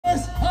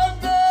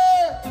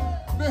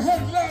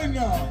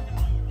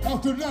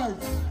of tonight,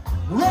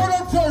 Road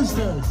on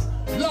Thursdays,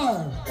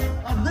 live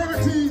at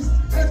Reggae's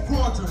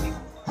headquarters.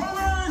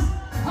 Horace,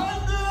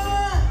 Handy!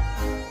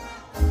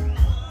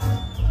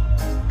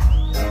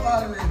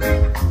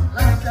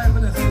 Tell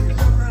him.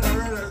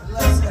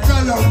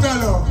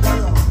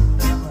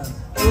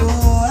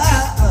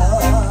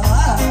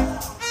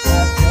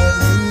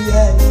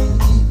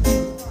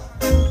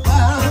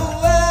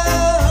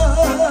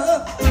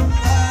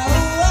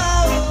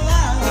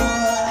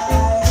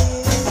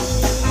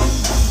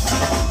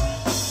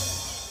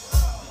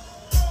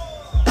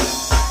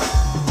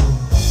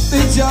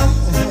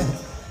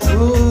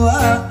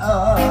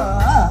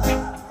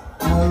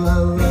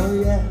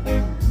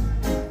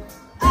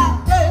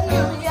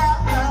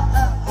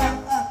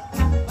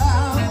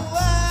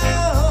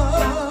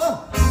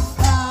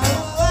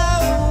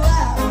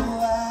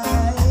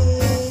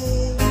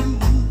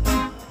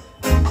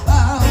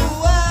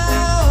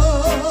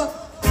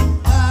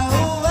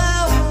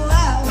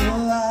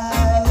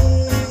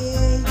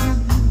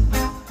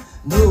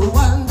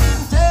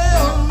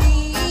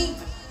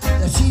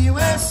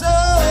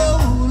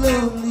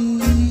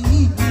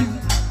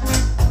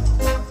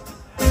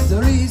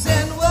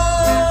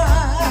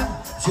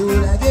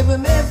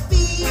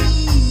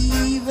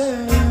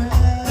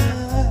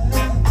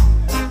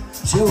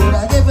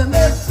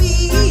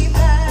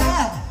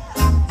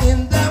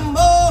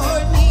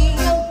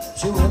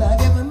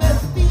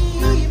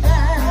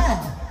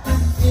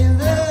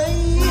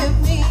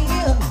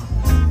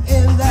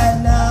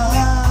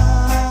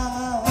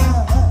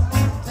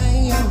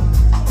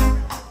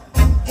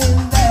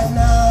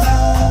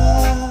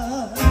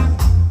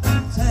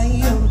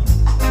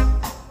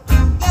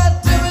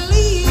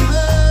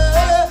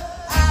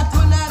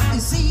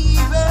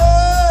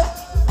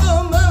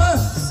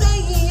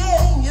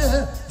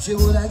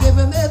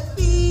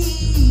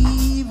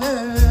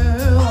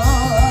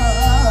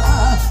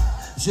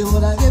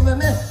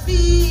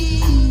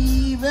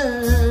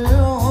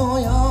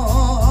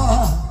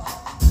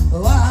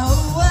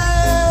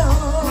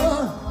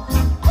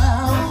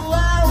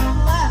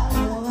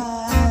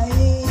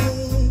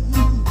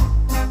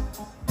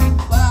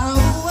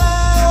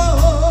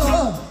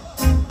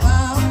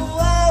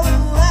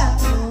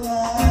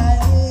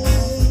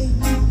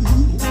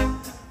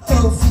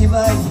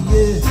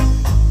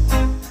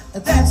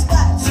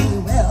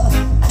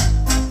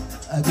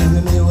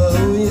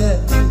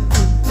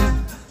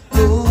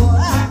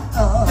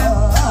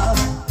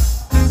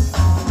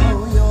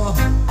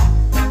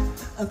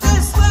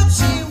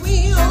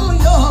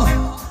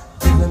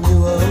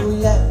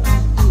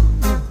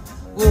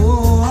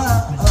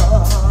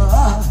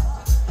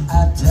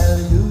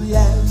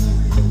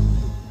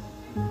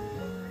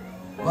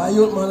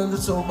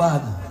 So bad.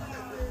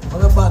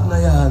 What about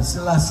na yan?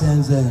 Sila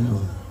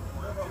Senzeno.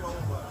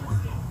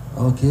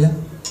 Okay.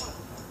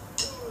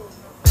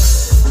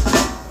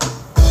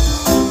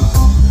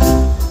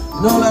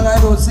 No, like I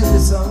don't sing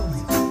this song.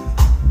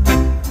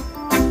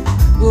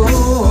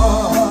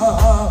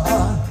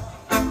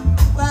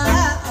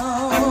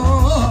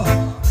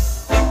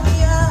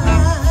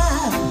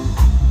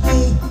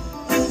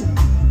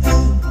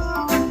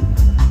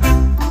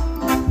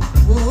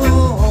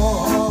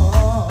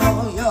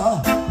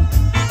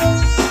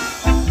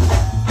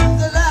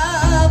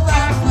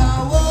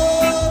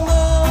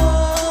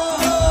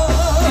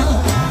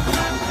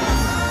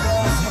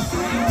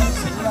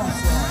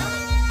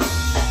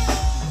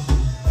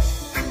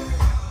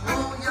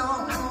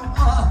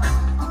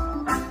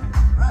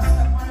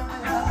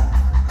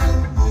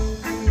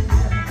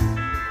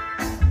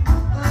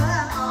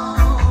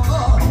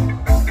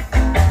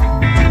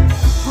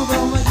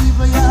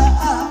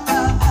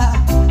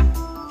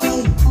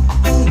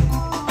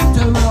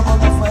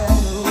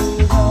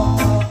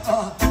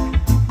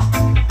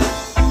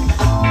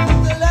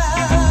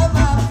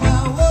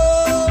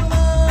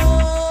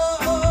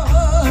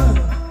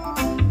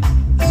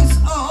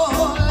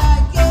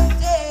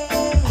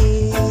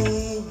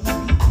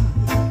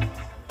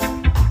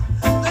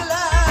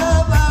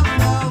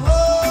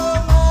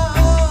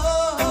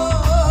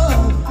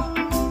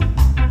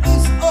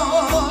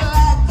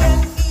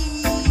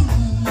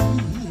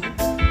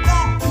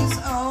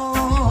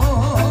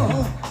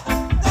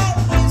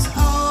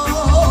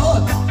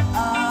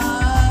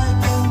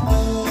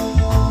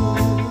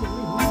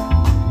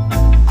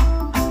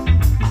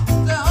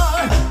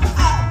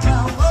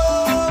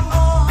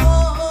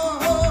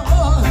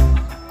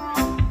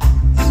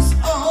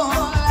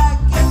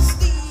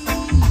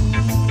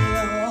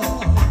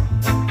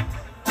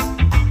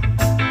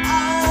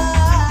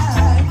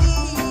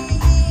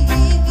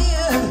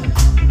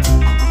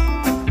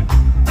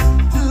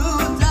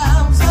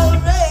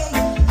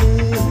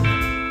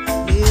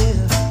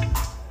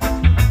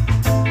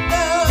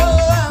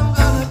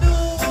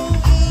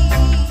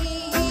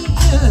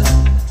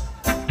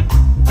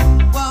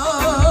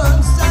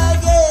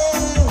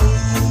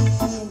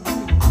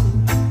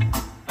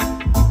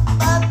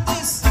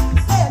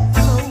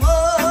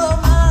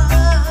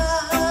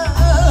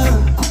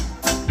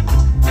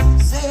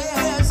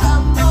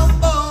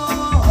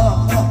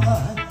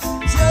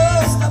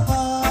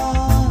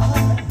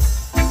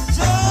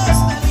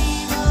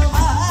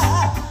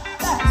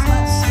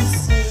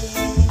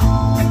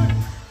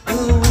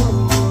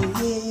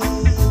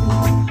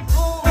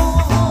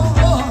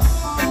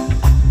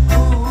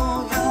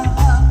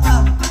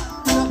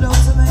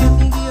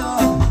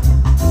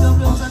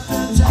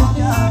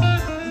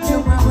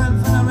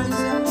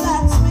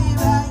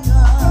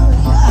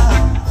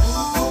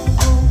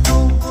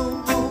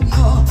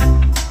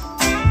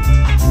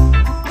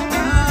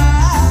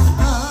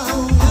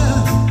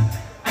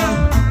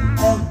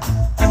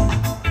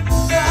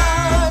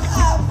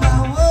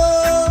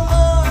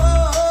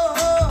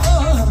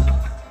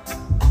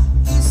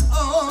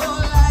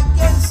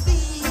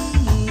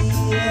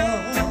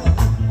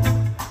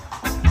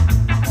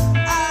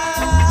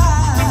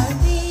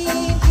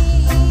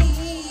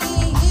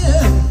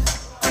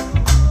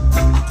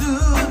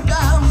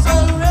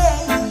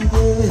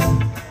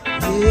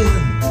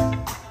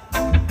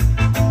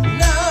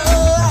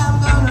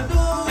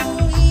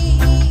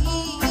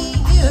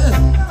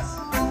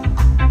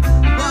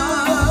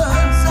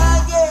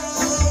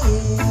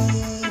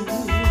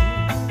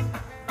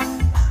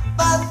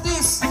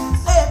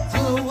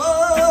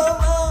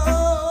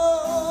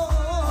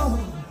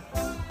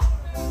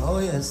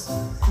 yes.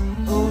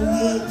 Oh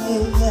yeah,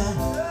 yeah, yeah.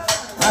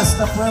 That's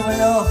the prayer.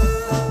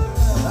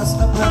 That's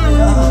the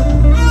prayer.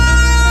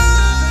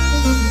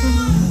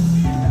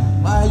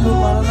 My you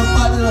man on the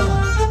body.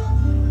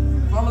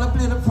 I'm gonna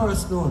play the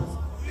first note.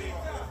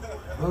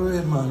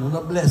 Alright man, I'm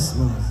gonna bless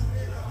man.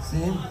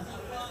 See?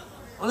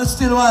 I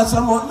still want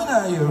some more. I'm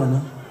not here,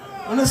 no?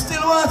 I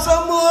still want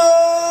some more.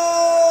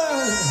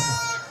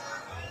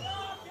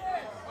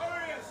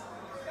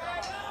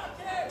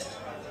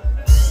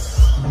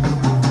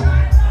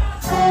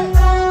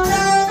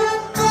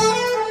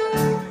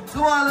 To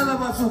all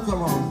of us who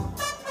come on.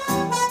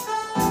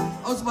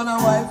 Husband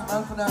and wife,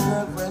 and for that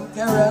girlfriend,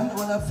 Karen, I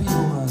wanna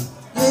feel man.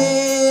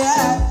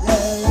 Yeah,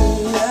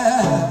 yeah,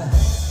 yeah.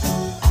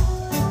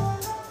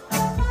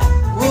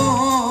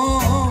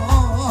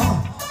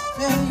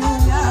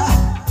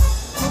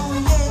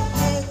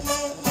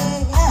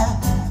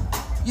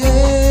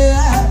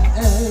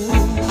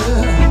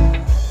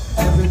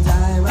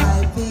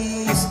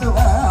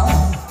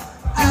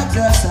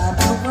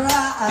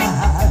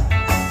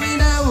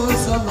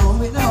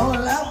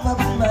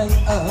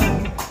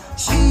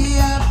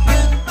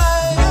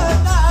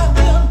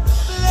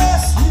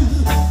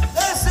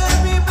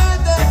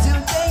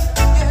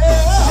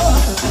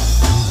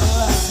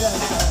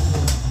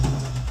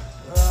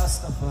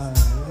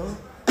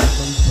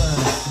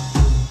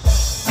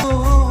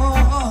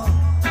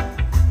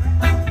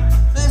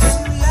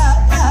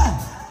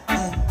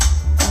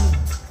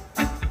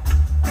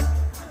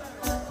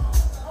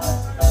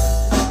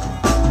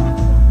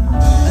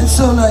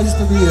 So nice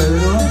to be here, you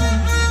know.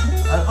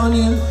 And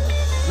only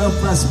no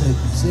prospect,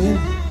 see?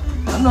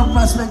 And no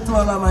prospect to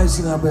all of my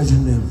singer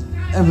brethren them.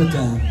 Every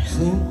time,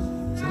 see?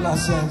 So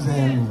last time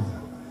saying,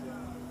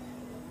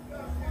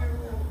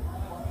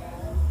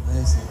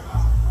 I see.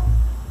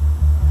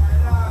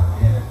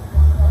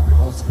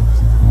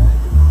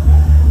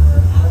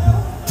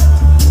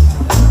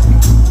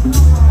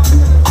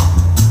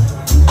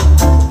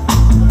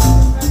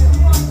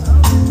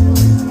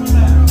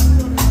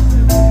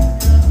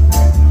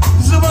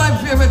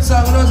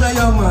 Song when I was a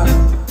young man,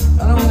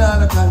 and I'm in all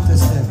the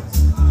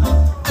contestants.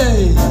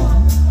 Hey,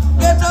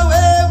 get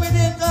away with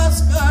it,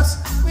 cuz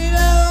we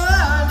don't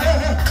want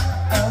it.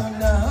 Oh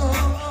no,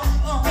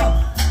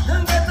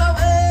 get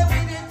away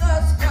with it,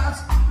 cuz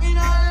we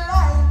don't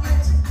like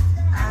it.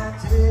 I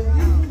tell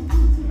you,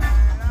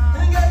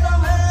 get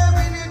away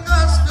with it,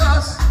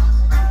 cuz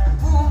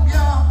move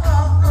your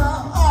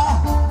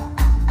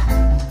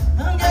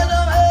get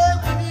away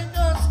with it,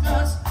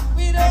 cuz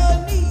we don't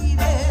need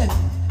it.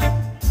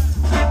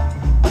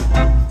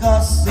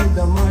 Cause in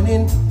the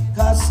morning,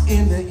 cause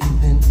in the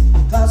evening,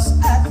 cause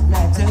at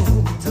night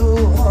time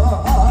too.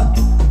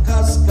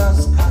 Cause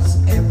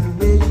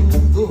everywhere you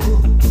go,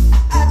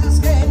 I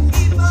just can't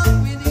keep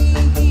up with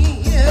it.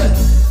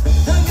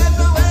 Don't get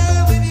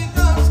away with it,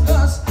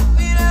 cause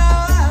we don't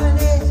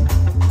want it.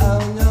 Oh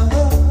no.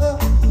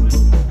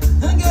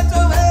 Don't get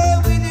away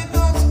with it,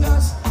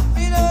 cause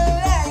we don't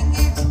like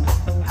it.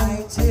 I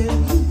tell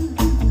you.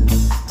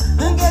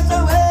 Don't get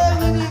away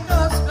with it,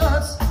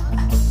 cause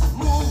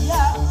move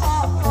ya.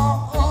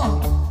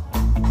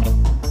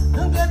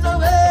 Don't get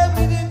away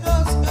with it,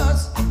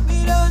 cause we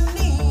don't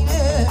need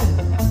it.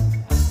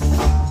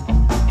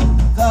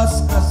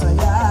 Cause a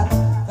yard,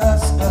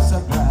 cause a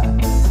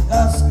brand,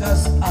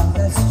 cause on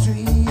the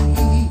street,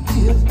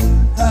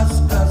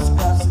 cause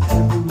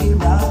everywhere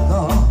I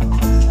go,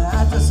 I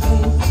just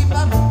can't keep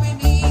up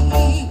with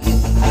it.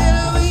 Get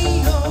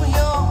away, oh,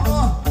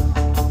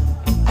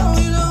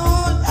 you know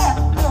that,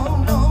 no,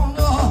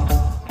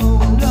 oh,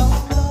 no,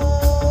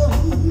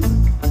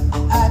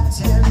 I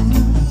tell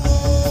you,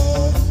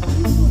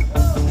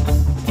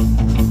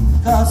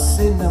 cause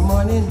in the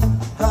morning,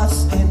 cause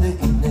in the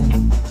evening,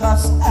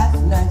 cause at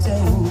night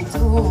time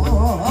too.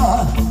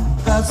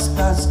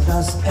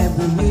 Cause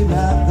everywhere I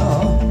go,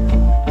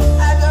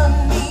 I don't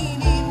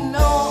need it,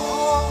 no.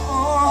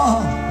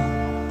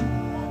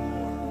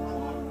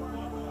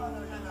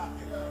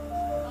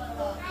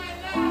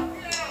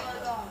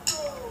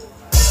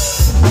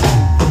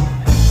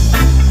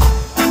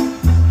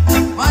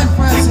 My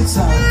friends, it's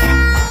on.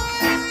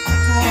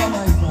 To all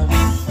my friends,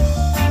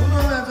 you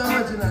know that's the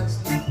original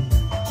Steve.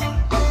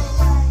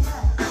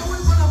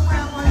 We're gonna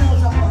pray for you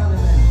to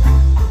parliament.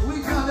 We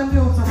call them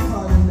you to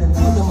parliament.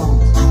 On the mount,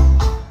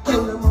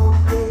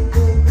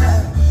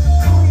 yeah.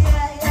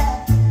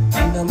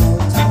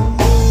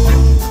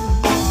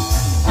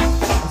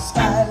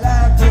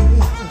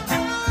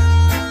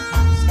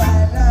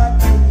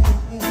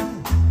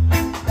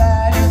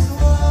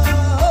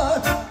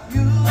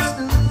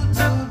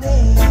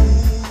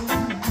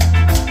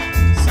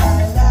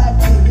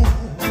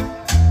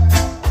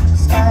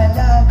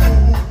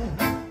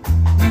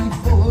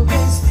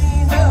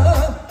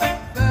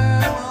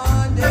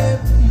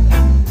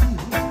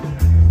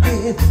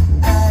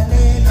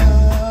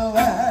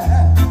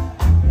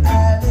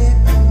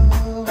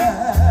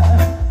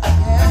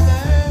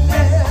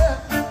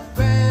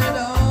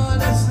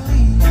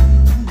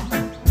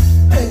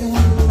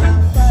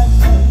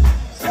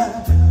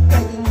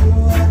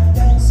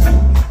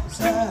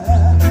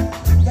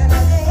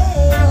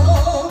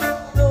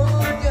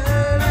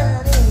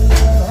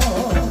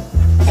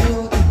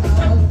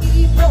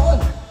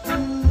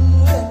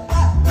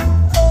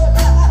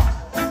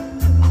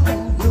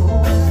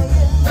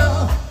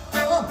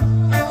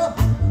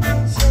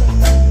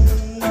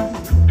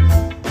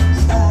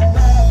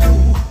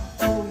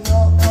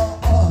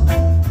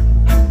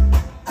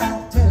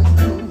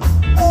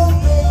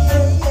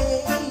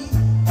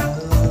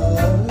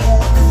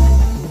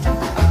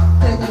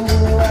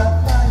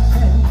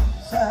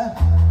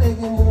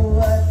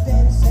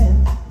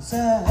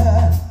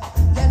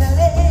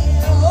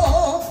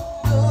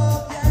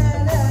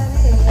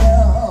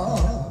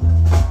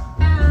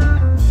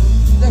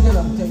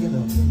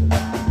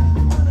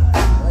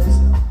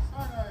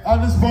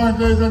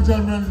 and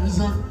gentlemen, it's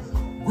a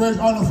great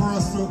honor for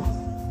us to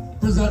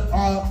present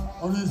our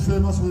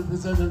famous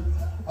representative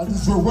and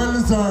this is a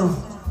well-deserved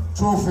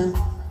trophy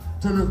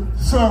to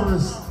the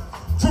service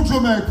to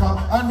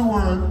Jamaica and the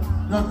world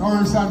that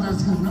Horace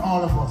has given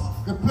all of us.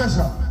 The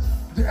pleasure,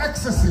 the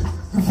ecstasy,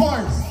 the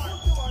voice.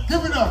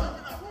 Give it up.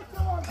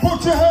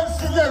 Put your hands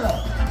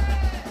together.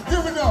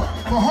 Give it up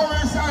for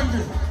Horace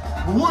Andy.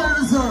 Well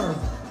deserved.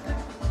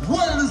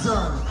 Well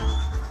deserved.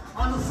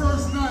 On the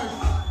first night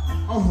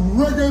of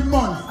Reggae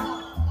Month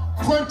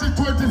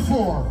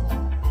 2024,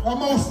 a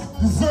most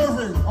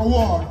deserving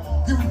award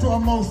given to a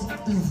most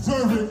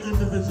deserving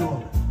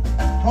individual.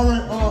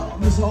 Alright,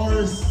 Mr.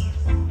 Horace,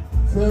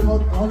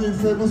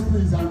 famous,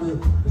 please, and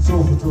the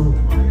trophy too.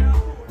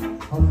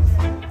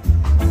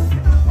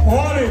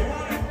 Hold it.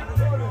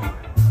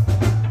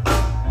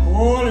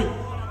 Hold it.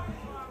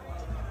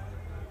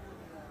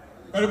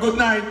 Well, good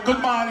night, good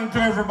morning to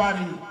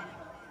everybody.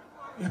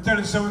 You tell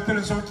us so we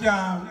can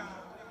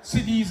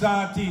see these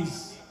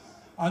artists.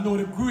 I know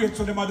the greats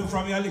of them I do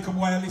from here, little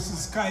boy, listen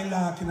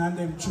Skylarking and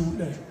them tune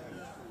there.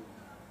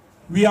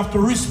 We have to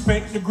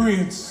respect the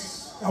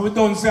greats. And we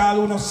don't say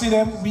all who don't see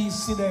them, we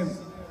see them.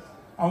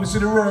 And we see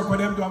the work with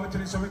them do, and we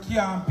tell you so we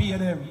can't pay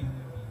them.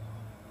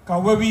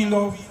 Because what we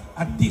love,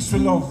 and this we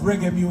love,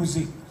 reggae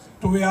music.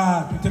 To we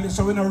are, we tell you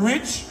so we're not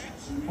rich,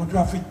 but we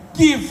have to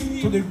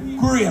give to the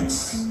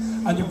greats.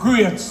 And the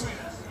greats,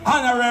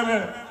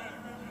 honorable,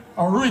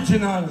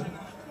 original,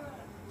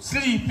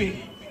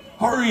 sleepy,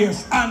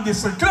 Horace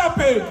Anderson. Clap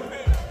it!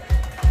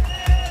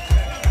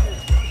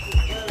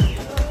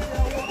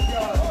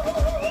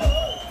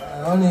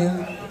 Honey,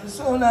 it's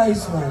so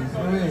nice, man,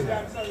 for real.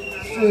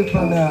 Straight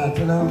from the heart,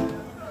 you know.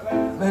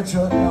 Make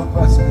sure you have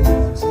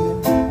prosperity, see?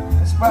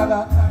 It's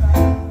brother,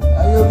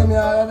 you give me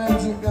all of them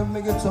drink, them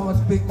make it so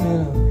much big, you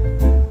know.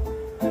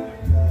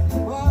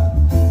 What?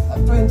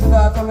 At 20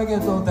 that I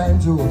get all time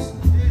juice.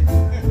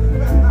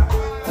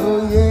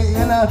 Oh yeah,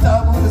 you're not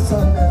talking about the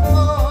sun then.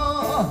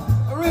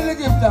 Oh, I really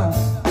give thanks.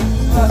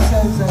 Last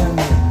time saying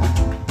that.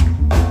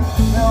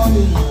 Now on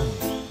this, man.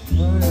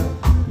 For real.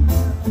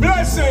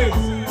 Blessings!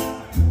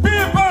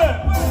 People!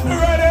 You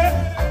ready?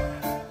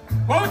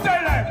 What we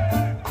tell them?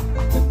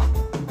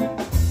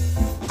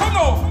 Come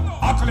on!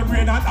 Ackle the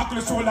brain and ackle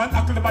the soul and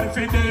ackle the body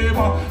for them.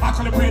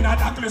 Ackle the brain and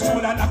ackle the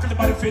soul and ackle the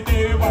body for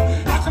them.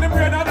 Ackle the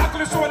brain and ackle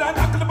the soul and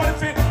ackle the body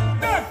for them.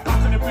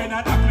 Ackle the brain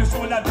and ackle the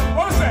soul and...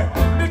 What we say?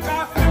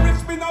 Because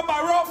lyrics me no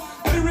borrow,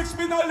 lyrics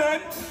me no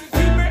learn.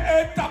 Give me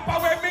a tap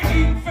away me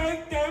in.